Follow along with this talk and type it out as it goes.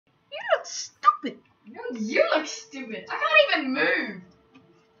look stupid. No, you look stupid. I can't even move.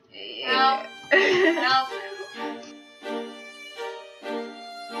 Help. Help.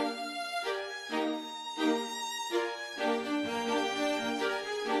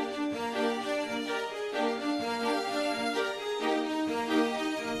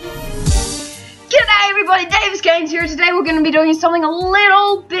 G'day everybody, Davis Games here. Today we're going to be doing something a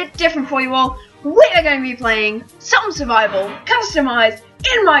little bit different for you all. We are going to be playing some survival, customized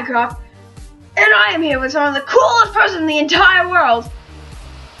in Minecraft. And I am here with some of the coolest person in the entire world,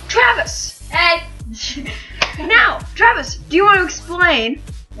 Travis. Hey. Now, Travis, do you want to explain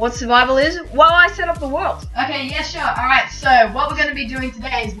what survival is while I set up the world? Okay, yeah, sure. Alright, so what we're going to be doing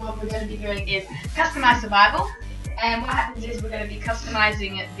today is customized survival. And what happens is we're going to be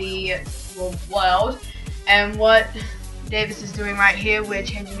customizing the world. And what Davis is doing right here, we're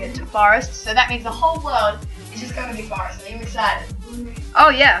changing it to forest. So that means the whole world is just going to be forest. Are you excited? Oh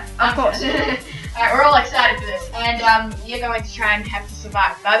yeah, of course. Alright, we're all excited for this. And you're going to try and have to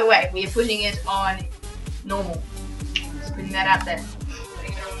survive. By the way, we are putting it on normal. Just putting that out there.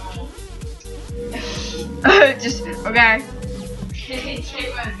 Putting it on normal. Just, okay. It's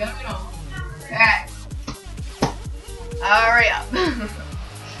gonna be normal. Alright. Hurry up.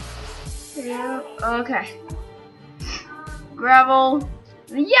 Yeah, okay. Gravel.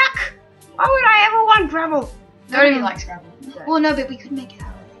 Yuck! Why would I ever want gravel? Nobody likes gravel. Well, no, but we could make it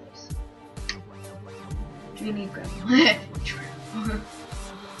out of this. Do we need gravel?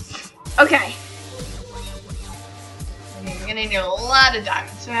 Okay. Okay, we're gonna need a lot of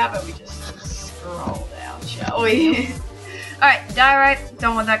diamonds, so how about we just scroll down, shall we? Alright, diorite.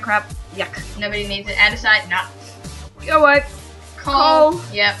 Don't want that crap. Yuck. Nobody needs it. Andesite, nah. Go away. Coal.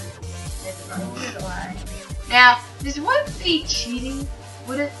 Yep. Now, this won't be cheating,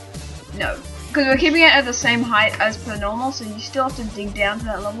 would it? No. Because we're keeping it at the same height as per normal, so you still have to dig down to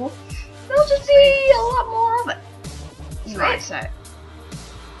that level. There'll just be a lot more of it. You might say.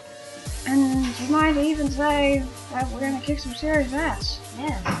 And you might even say that we're gonna kick some serious ass.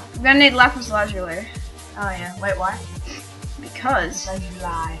 Yeah. We're gonna need lapis lazuli. Oh yeah. Wait, why? Because.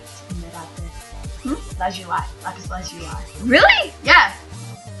 Lazuli. Lazuli. Lapis lazuli. Really? Yeah.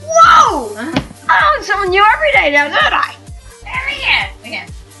 Whoa! I learn something new every day now, don't I? Yeah.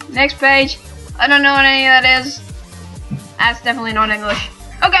 Next page. I don't know what any of that is. That's definitely not English.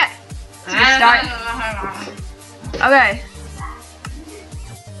 Okay. Let's get started. Okay.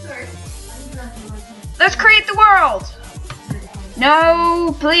 Let's create the world.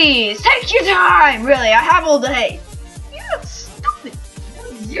 No, please. Take your time. Really, I have all day. You look stupid.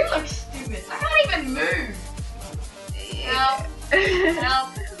 You look stupid. I can't even move. Help. Help.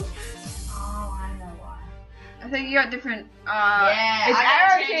 Oh, I know why. I think you got different. Yeah, it's I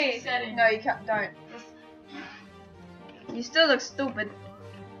gotta arrow change key. the setting. No, you can't. Don't. You still look stupid.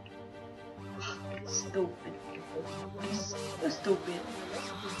 Stupid. You're stupid.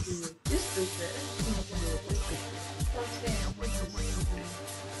 You're stupid.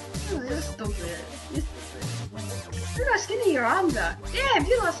 You're stupid. Look how skinny your arms are. Damn,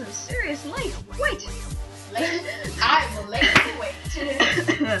 you lost some serious weight. Wait. I will lay you wait.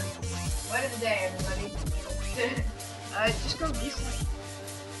 Word of the day, everybody. Just go this way.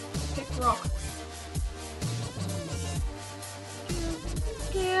 Pick rock.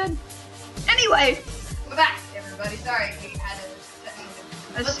 Good. Anyway, We're back, everybody. Sorry, we had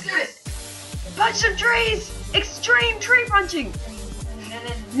a. Let's do this. Punch some trees. Extreme tree punching.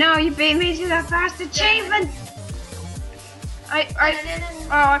 No, you beat me to the first achievement. Oh,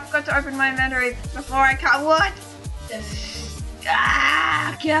 I forgot to open my inventory before I cut wood.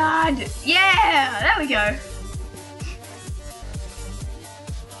 Ah, God. Yeah, there we go.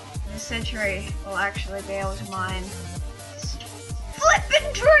 This century will actually be able to mine this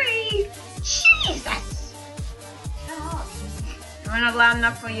flippin' tree. Jesus. Am I not loud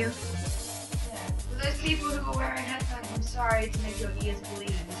enough for you? For those people who are wearing headphones, I'm sorry to make your ears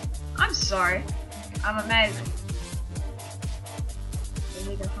bleed. I'm sorry. I'm amazing.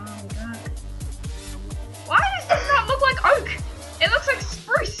 Why does this not look like oak? It looks like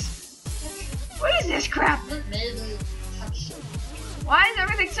spruce. What is this crap? Why is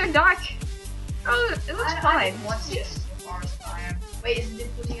everything so dark? Oh, it looks fine. What's this? The forest biome. Wait, is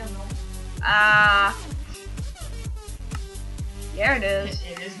it putting on normal? Yeah, it is.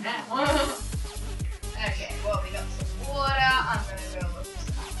 It is now. Okay, well, we got some water. I'm gonna go look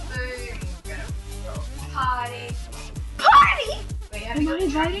for some food. We're gonna go party. Party? Wait, have Am you I got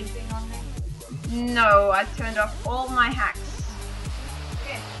invited? anything on there? No, I turned off all my hacks.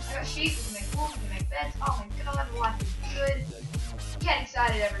 Okay, I got sheep. We can make wool. We can make beds. Oh my god, life is good. Get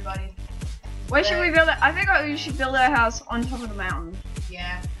excited, everybody. Where should we build it? I think we should build our house on top of the mountain.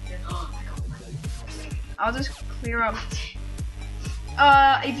 Yeah. I'll just clear up.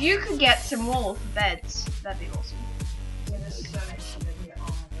 If you could get some wool for beds, that'd be awesome. Yeah, there's so much shit in here.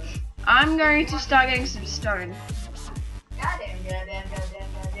 Oh my god. I'm going to start getting some stone. Goddamn.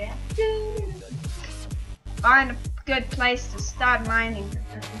 Find a good place to start mining.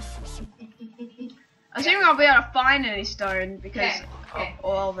 Assuming I'll be able to find any stone because Okay. of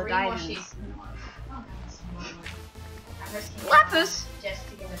all the 3 more diamonds. sheep. Oh, I'm risking Lapis! just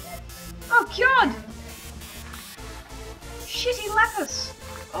to get a bed for you. Oh god! Shitty lapis!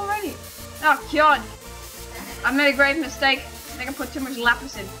 Already. Oh god! I made a grave mistake. I think I put too much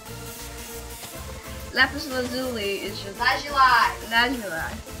lapis in. Lapis lazuli is just Lazuli.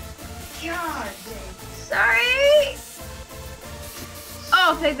 lazuli. God. Sorry!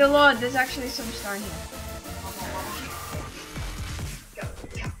 Oh, thank the Lord, there's actually some stone here.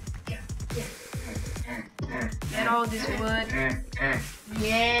 Get all this wood.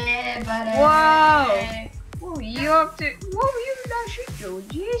 Yeah, buddy. Whoa! Whoa, you up to. Whoa, you did that shit, Joe.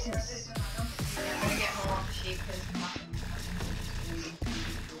 Jesus. I'm gonna get more sheep because nothing.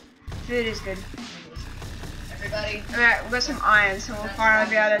 Food is good. Everybody. Alright, we've got some iron, so we'll finally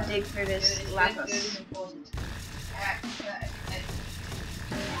be able to dig through Food this is lapis. important. Alright, so I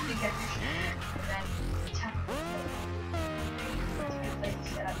think I should then tap the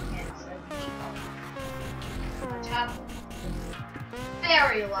set up again so we tap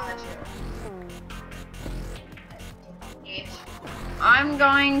very large. I'm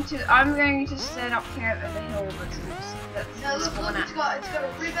going to set up here at the hill that's No, look, spawn it's at. got a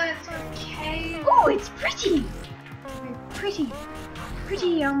river, it's got a cave. Oh, it's pretty! Pretty,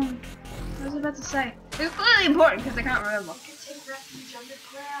 what was I about to say? It's clearly important because I can't remember. You can take refuge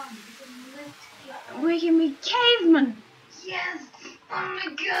underground. You can live together. We can be cavemen! Yes! Oh my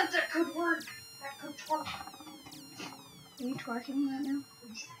god, that could work. That could work. Are you twerking right now?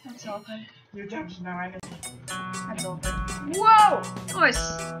 That's awkward. You're just knowing it. That's awkward. Whoa! Nice!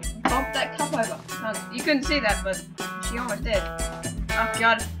 Bumped that cup over. You couldn't see that, but she almost did. Oh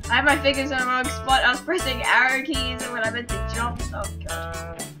god. I had my fingers in the wrong spot. I was pressing arrow keys when I meant to jump. Oh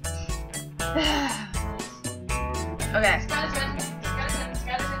god. Okay.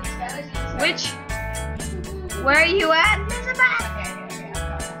 Which? Where are you at, Elizabeth?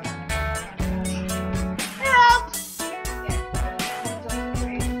 Help!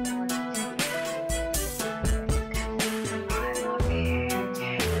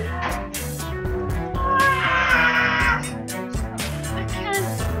 I can't.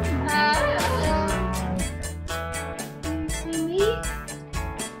 See me?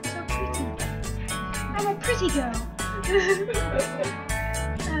 So pretty. I'm a pretty girl. Oh,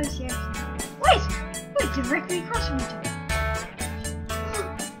 seriously. Wait! Wait, directly across from each other.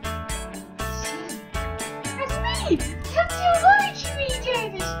 That's me! That's you like me,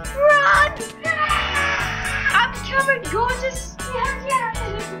 Davis! Run! I'm coming, gorgeous! Yeah.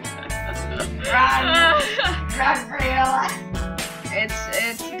 Run! Run for your life! It's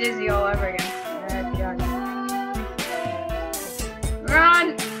Dizzy all over again. God. Run!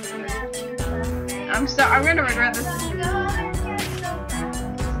 I'm gonna regret this.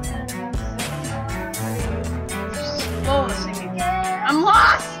 Slow singing. I'm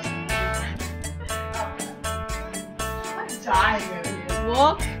lost! I'm dying over here.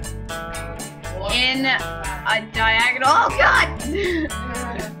 Walk in a diagonal. Oh god!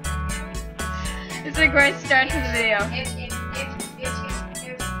 It's a great start to the video. Did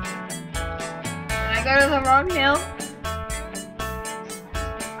I go to the wrong hill?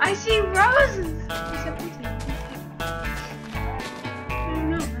 I see roses! Is that pretty? I don't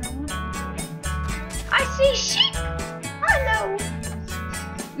know. I see sheep! Hello!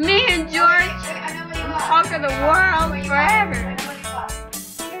 Me and George conquer the world forever.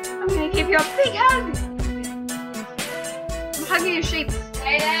 I'm gonna give you a big hug. I'm hugging a sheep.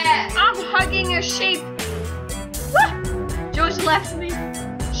 Stay there! I'm hugging a sheep. Woo! George left me.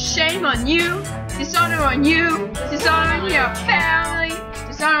 Shame on you. Dishonor on you. Dishonor on your family.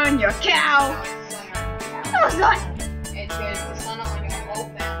 Dishonor on your cow. What was that? It's good. Dishonor on your whole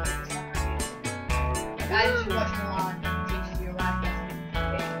family. Guys, you should watch Milan. It teaches you a life lesson.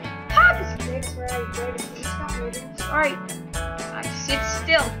 Hug! Sorry. I sit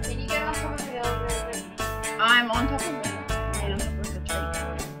still. Can you get on top of the hill? I'm on top of it. And on top of the tree.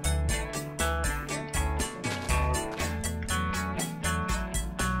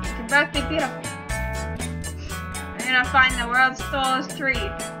 We can both be beautiful. I'm gonna find the world's tallest tree.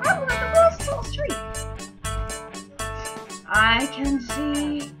 Oh, look at the world's tallest tree. I can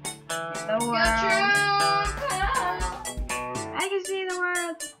see the world. I can see the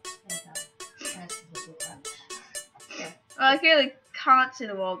world. Well, I clearly can't see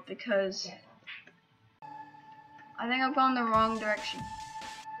the world because I think I've gone the wrong direction.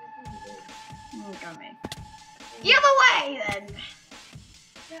 Go me. The other way then!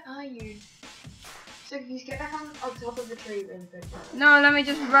 Where are you? So can you get back on top of the tree really quick? No, let me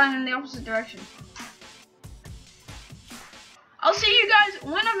just run in the opposite direction. I'll see you guys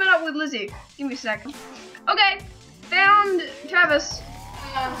when I've met up with Lizzie. Give me a second. Okay, found Travis.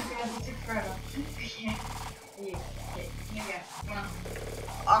 Oh god, it took forever. Yeah. Here you go. Come on.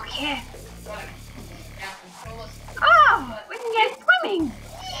 Okay. Got it. Oh, we can get swimming.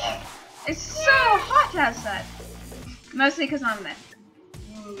 It's so hot outside. Mostly because I'm there.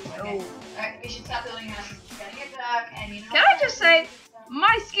 Okay. Alright, we should start building houses. It's gonna get dark and you know. Can I just say,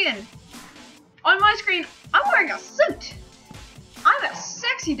 my skin. On my screen, I'm wearing a suit. I'm a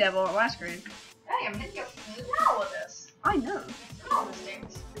sexy devil on my screen. Hey, I'm gonna go smell with this. I know. Smell this thing.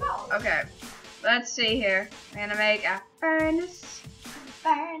 Smell it. Okay, let's see here. I'm gonna make a furnace.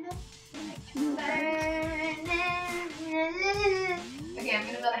 Okay, I'm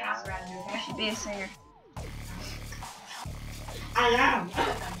gonna build a house around you, I okay? should be a singer. I am.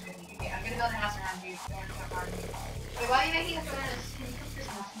 Okay, I'm gonna build a house around you. Wait, why are you making a furnace? Can you cook this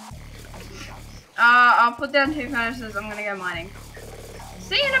house? I'll put down 2 furnaces. I'm gonna go mining.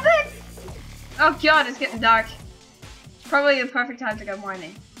 See you in a bit. Oh god, it's getting dark. It's probably the perfect time to go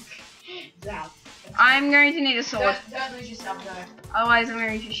mining. Zap. I'm going to need a sword. Don't lose yourself though. Otherwise, I'm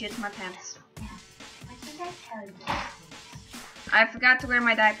going to shit my pants. I think I carried this. I forgot to wear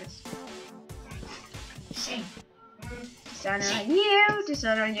my diapers. Shame. Dishonor on you,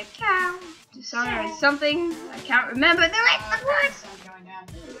 dishonor on your cow, dishonor on something. I can't remember the rest of the words. Going down.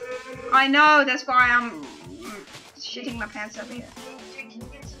 I know, that's why I'm shitting my pants over here. Dude, can you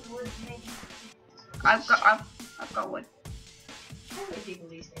get some wood maybe? I've got wood. How many people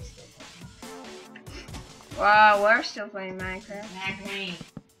these days still play? Wow, we're still playing Minecraft. Magni.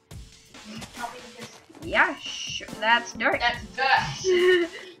 Help me with this. Yeah, sure. That's dirt. That's dirt.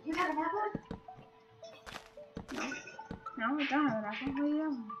 You have an apple? No, I don't have an apple. What are you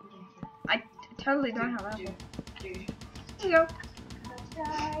doing? I totally don't have an apple. Dude. Here you go.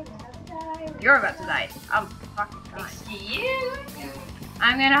 You're about to die. I'm fucking dying. Excuse.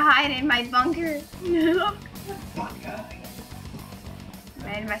 I'm gonna hide in my bunker.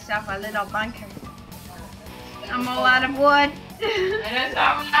 Made myself a little bunker. I'm all out of wood. It is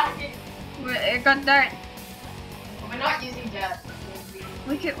unlucky. It got dirt. We're not using dirt.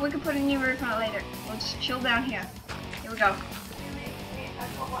 We could put a new roof on it later. We'll just chill down here. Here we go.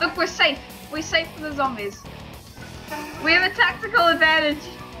 Look, we're safe. We're safe from the zombies. We have a tactical advantage.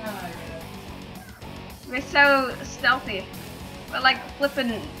 We're so stealthy. We're like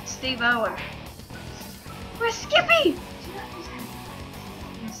flipping Steve Owen. We're Skippy!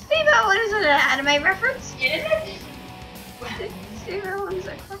 Steve Owen is an anime reference. Is it? Steve Owen's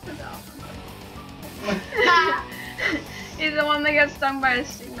a crocodile. He's the one that got stung by a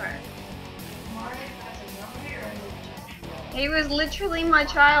stingray. He was literally my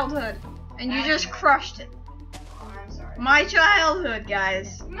childhood, and you just crushed it. I'm sorry. My childhood,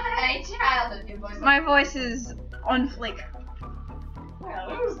 guys. My childhood. Your voice. My voice is on fleek. Well,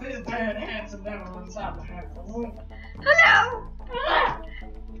 who's this bad handsome devil inside the house? Hello!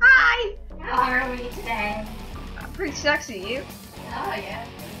 Hi! How are we today? I'm pretty sexy, you? Oh, yeah.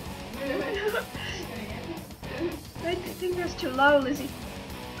 I think that's too low, Lizzie.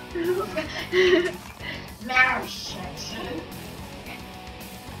 Now, shit.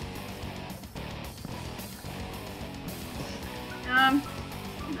 I'm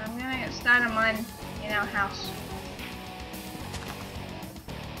gonna get started on mine in our house.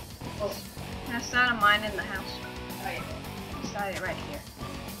 I'm gonna start a mine in the house. Oh, yeah. Start it right here.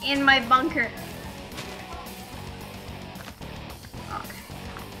 In my bunker. Okay.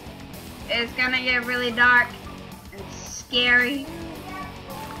 It's gonna get really dark and scary.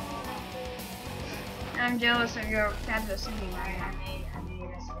 I'm jealous of your fabulous singing right now. I made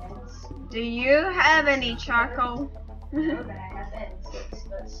us beds. Do you have any charcoal? No, but I have beds.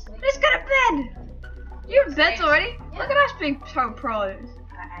 Let's sleep. Let's get a bed! You have beds already? Look at us being so pros.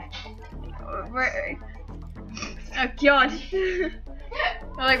 We're, oh god. We're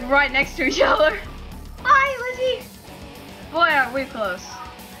like right next to each other. Hi, Lizzie! Boy, are we close.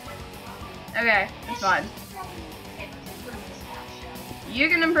 Okay, it's fine. You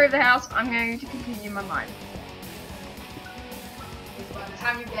can improve the house, I'm going to continue my mine. By the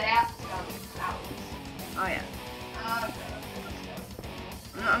time you get out, it's gonna be hours. Oh yeah. Okay.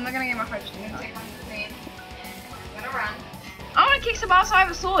 I'm not gonna get my hopes too I'm gonna high. take my cuisine and I'm gonna run. I wanna kick some ass, I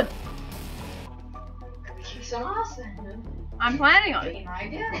have a sword. Kick some ass then. I'm planning on it. Be my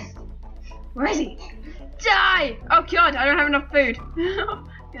guest. Where is he? Die! Oh god, I don't have enough food. I'm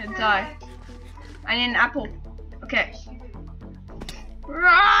gonna die. I need an apple. Okay.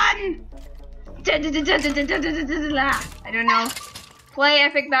 Run! I don't know. Play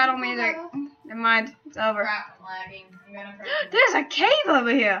epic battle music. Never mind. It's over. Crap, I'm lagging. I'm gonna There's a cave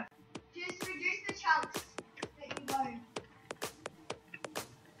over here. Just reduce the chunks that you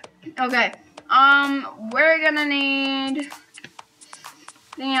go. Okay. We're gonna need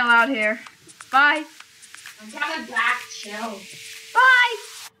thinking out loud here. Bye. I'm coming back, chill. Bye.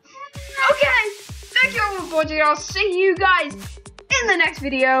 Okay. Thank you all for watching. I'll see you guys in the next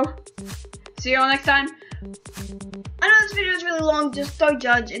video. See you all next time. I know this video is really long. Just don't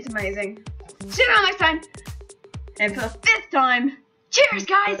judge. It's amazing. See you all next time. And for the 5th time, cheers,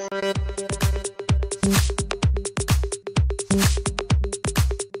 guys.